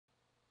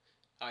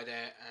Hi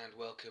there and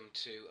welcome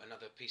to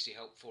another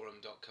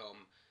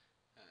PCHelpForum.com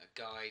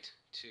guide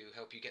to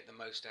help you get the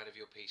most out of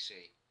your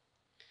PC.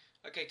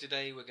 Okay,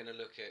 today we're going to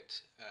look at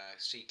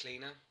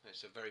CCleaner.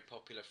 It's a very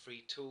popular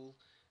free tool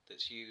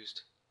that's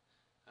used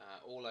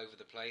all over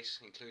the place,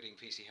 including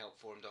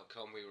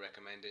PCHelpForum.com. We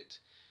recommend it.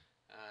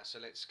 So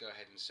let's go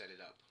ahead and set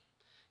it up.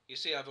 You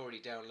see I've already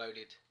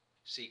downloaded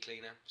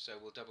CCleaner, so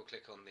we'll double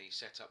click on the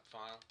setup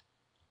file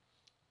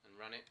and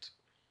run it.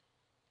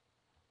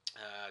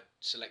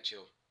 Select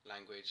your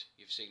language.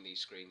 You've seen these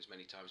screens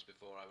many times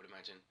before, I would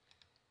imagine,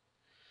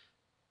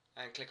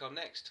 and click on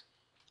next.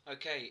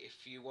 Okay,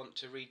 if you want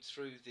to read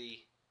through the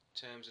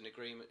terms and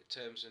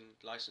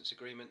license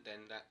agreement,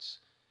 then that's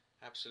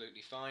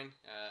absolutely fine.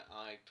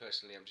 I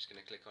personally am just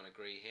going to click on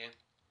agree here.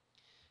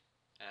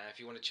 If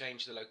you want to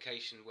change the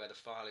location where the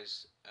file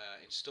is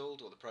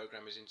installed or the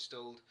program is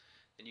installed,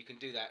 then you can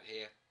do that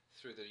here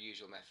through the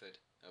usual method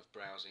of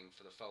browsing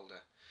for the folder.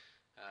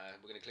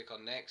 We're going to click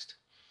on next.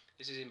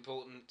 This is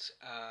important.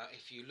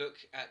 If you look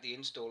at the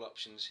install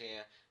options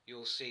here,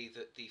 you'll see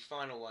that the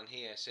final one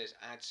here says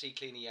add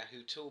CCleaner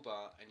Yahoo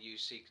toolbar and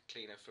use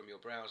CCleaner from your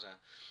browser.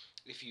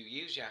 If you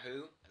use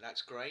Yahoo,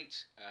 that's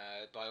great.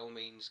 By all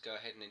means, go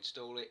ahead and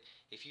install it.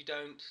 If you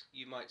don't,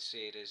 you might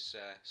see it as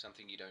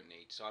something you don't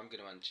need. So I'm going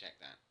to uncheck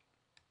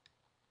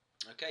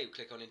that. Okay, we'll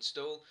click on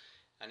install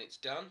and it's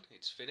done.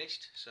 It's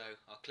finished. So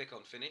I'll click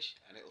on finish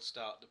and it'll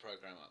start the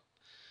program up.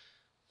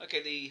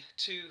 Okay, the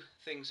two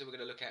things that we're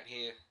going to look at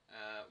here,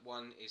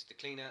 one is the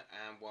cleaner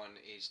and one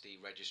is the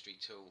registry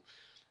tool.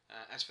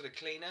 As for the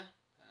cleaner,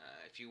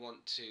 if you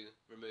want to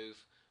remove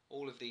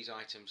all of these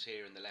items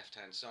here in the left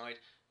hand side,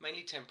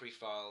 mainly temporary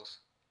files,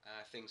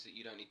 things that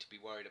you don't need to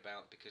be worried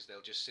about because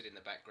they'll just sit in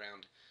the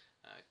background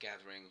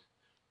gathering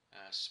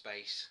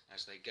space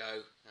as they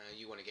go.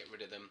 You want to get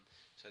rid of them,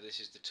 so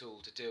this is the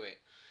tool to do it.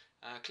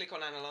 Click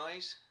on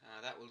Analyze.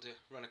 That will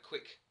run a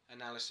quick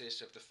analysis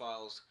of the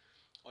files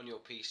on your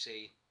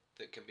PC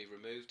that can be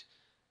removed.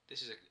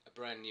 This is a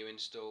brand new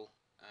install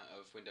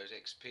of Windows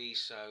XP,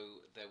 so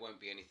there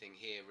won't be anything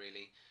here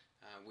really.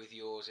 With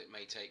yours it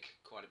may take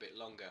quite a bit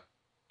longer.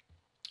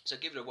 So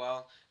give it a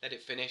while, let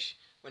it finish.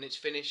 When it's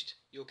finished,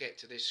 you'll get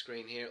to this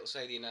screen here. It'll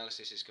say the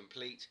analysis is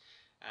complete,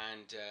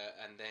 and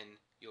then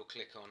you'll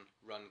click on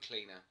Run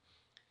Cleaner.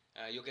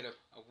 You'll get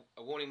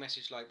a warning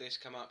message like this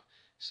come up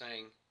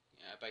saying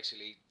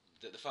basically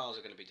that the files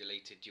are going to be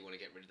deleted. Do you want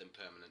to get rid of them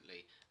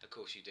permanently? Of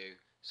course you do,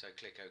 so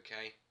click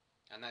OK.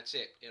 And that's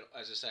it.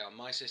 As I say, on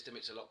my system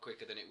it's a lot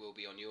quicker than it will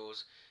be on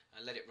yours.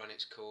 Let it run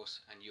its course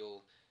and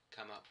you'll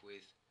come up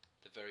with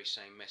the very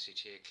same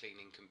message here,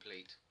 cleaning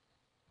complete.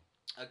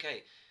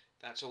 Okay,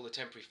 that's all the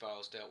temporary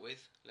files dealt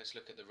with. Let's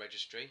look at the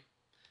registry.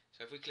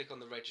 So if we click on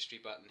the registry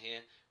button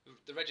here,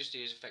 the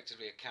registry is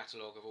effectively a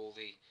catalogue of all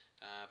the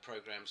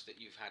programs that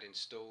you've had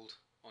installed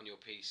on your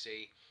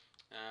PC,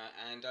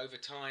 and over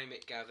time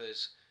it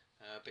gathers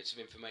bits of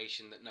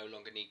information that no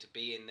longer need to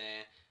be in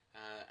there,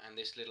 and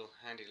this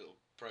handy little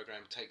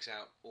program takes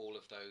out all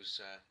of those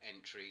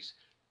entries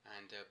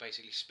and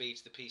basically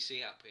speeds the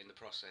PC up in the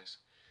process.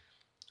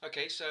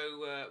 Okay, so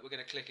we're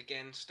going to click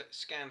again,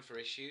 scan for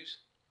issues.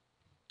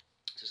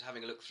 Just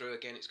having a look through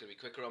again, it's going to be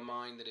quicker on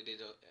mine than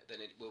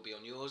it will be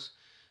on yours.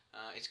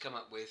 It's come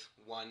up with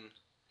one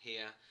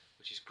here,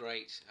 which is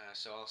great.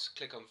 So I'll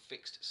click on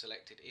Fixed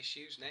Selected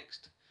Issues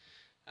next.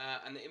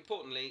 And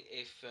importantly,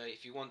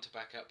 if you want to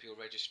back up your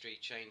registry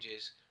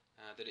changes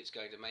that it's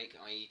going to make,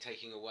 i.e.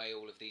 taking away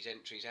all of these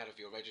entries out of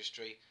your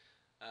registry,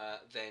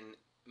 then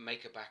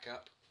make a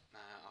backup.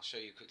 I'll show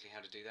you quickly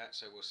how to do that.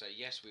 So we'll say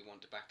yes, we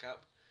want to back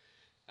up.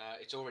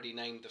 It's already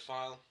named the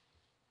file,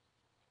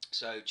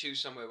 so choose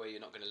somewhere where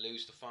you're not going to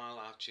lose the file.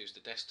 I'll choose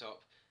the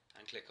desktop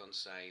and click on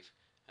save,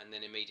 and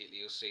then immediately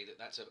you'll see that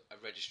that's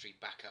a registry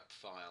backup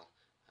file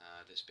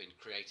that's been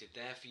created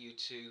there for you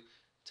to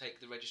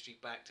take the registry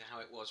back to how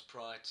it was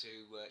prior to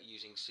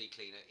using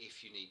CCleaner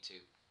if you need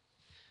to.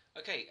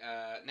 Okay,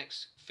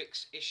 next,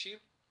 fix issue.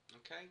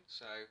 Okay,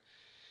 so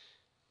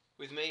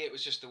with me it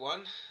was just the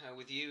one.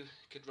 With you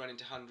it could run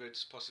into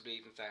hundreds, possibly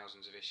even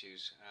thousands of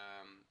issues.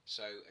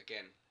 So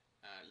again,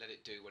 let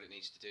it do what it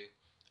needs to do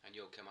and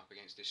you'll come up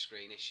against this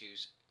screen,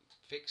 issues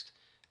fixed.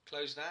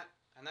 Close that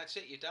and that's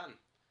it, you're done.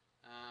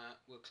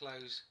 We'll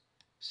close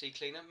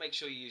CCleaner. Make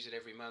sure you use it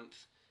every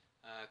month.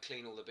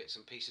 Clean all the bits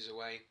and pieces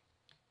away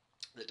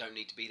that don't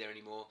need to be there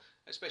anymore,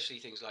 especially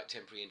things like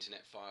temporary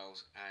internet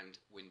files and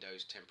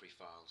Windows temporary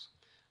files.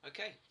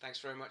 Okay, thanks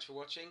very much for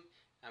watching,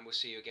 and we'll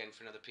see you again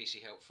for another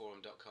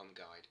PCHelpForum.com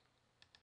guide.